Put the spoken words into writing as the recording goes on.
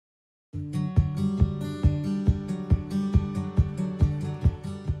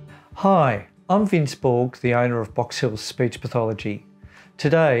Hi, I'm Vince Borg, the owner of Box Hill Speech Pathology.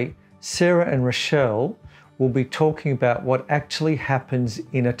 Today, Sarah and Rochelle will be talking about what actually happens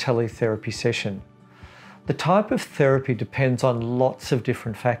in a teletherapy session. The type of therapy depends on lots of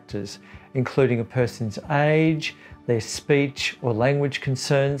different factors, including a person's age, their speech or language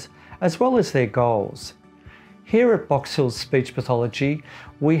concerns, as well as their goals. Here at Box Hill Speech Pathology,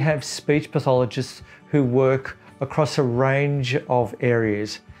 we have speech pathologists who work across a range of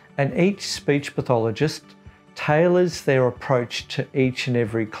areas, and each speech pathologist tailors their approach to each and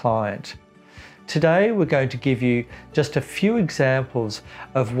every client. Today we're going to give you just a few examples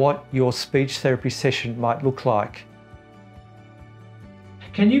of what your speech therapy session might look like.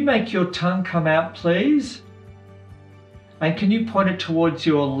 Can you make your tongue come out, please? And can you point it towards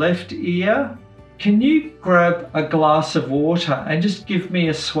your left ear? Can you grab a glass of water and just give me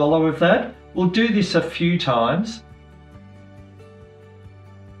a swallow of that? We'll do this a few times.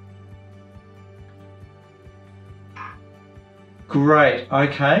 Great,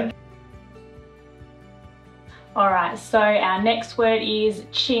 okay. Alright, so our next word is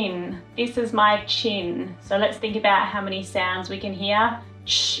chin. This is my chin. So let's think about how many sounds we can hear.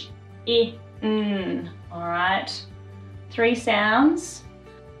 Ch, I, n. Alright, 3 sounds.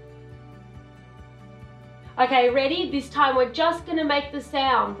 Okay, ready? This time we're just gonna make the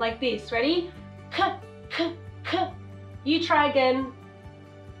sound like this. Ready? K, k, k. You try again.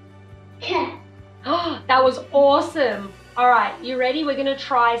 K. Oh, that was awesome. All right, you ready? We're gonna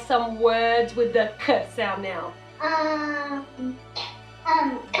try some words with the k sound now.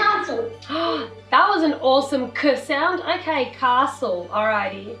 Castle. That was an awesome k sound. Okay, castle.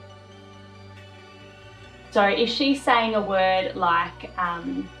 Alrighty. So if she's saying a word like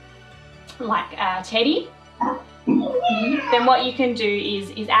teddy, then what you can do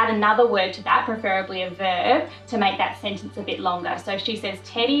is add another word to that, preferably a verb, to make that sentence a bit longer. So if she says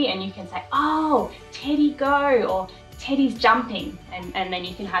teddy, and you can say, oh, teddy go, or Teddy's jumping, and then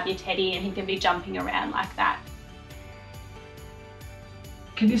you can have your teddy and he can be jumping around like that.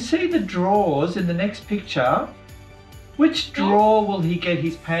 Can you see the drawers in the next picture? Which drawer will he get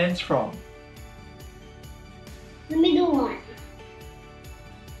his pants from? The middle one.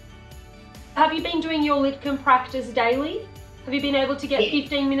 Have you been doing your Litcom practice daily? Have you been able to get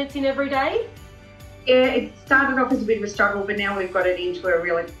 15 minutes in every day? Yeah, it started off as a bit of a struggle, but now we've got it into a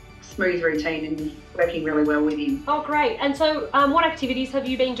really smooth routine and working really well with him. Oh, great. And so what activities have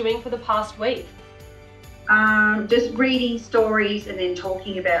you been doing for the past week? Just reading stories and then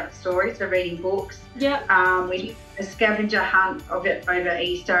talking about stories, so reading books. Yeah. We did a scavenger hunt of it over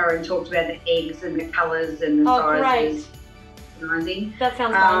Easter and talked about the eggs and the colours and the sizes. Great. That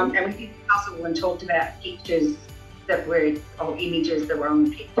sounds fun. And we did puzzle and talked about pictures that were, or images that were on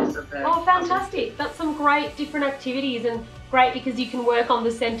the pictures of the Oh, fantastic. That's some great different activities, and great because you can work on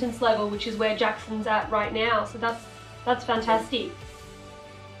the sentence level, which is where Jackson's at right now. So that's fantastic.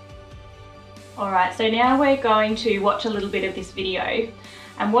 All right, so now we're going to watch a little bit of this video.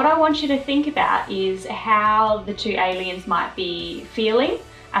 And what I want you to think about is how the two aliens might be feeling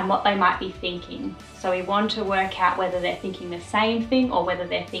and what they might be thinking. So we want to work out whether they're thinking the same thing or whether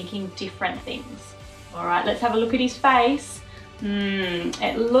they're thinking different things. All right, let's have a look at his face.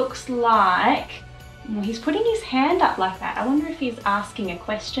 It looks like he's putting his hand up like that. I wonder if he's asking a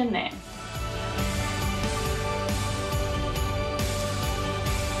question there.